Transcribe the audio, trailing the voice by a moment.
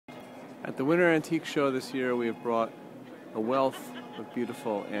At the Winter Antique Show this year, we have brought a wealth of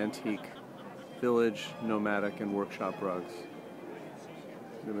beautiful antique village, nomadic, and workshop rugs.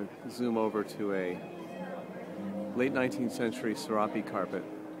 I'm going to zoom over to a late 19th century Serapi carpet,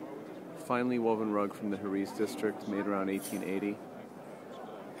 finely woven rug from the Heriz district, made around 1880.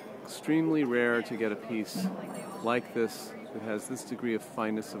 Extremely rare to get a piece like this that has this degree of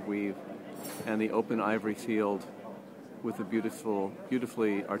fineness of weave and the open ivory field with a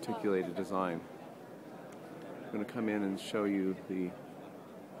beautifully articulated design. I'm going to come in and show you the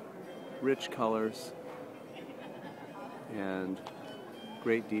rich colors and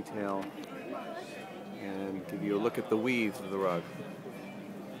great detail and give you a look at the weave of the rug.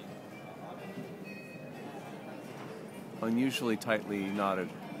 Unusually tightly knotted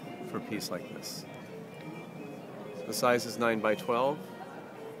for a piece like this. The size is 9 by 12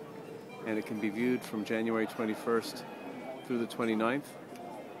 and it can be viewed from January 21st through the 29th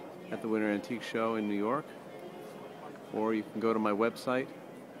at the Winter Antique Show in New York, or you can go to my website,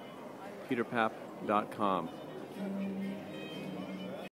 peterpap.com.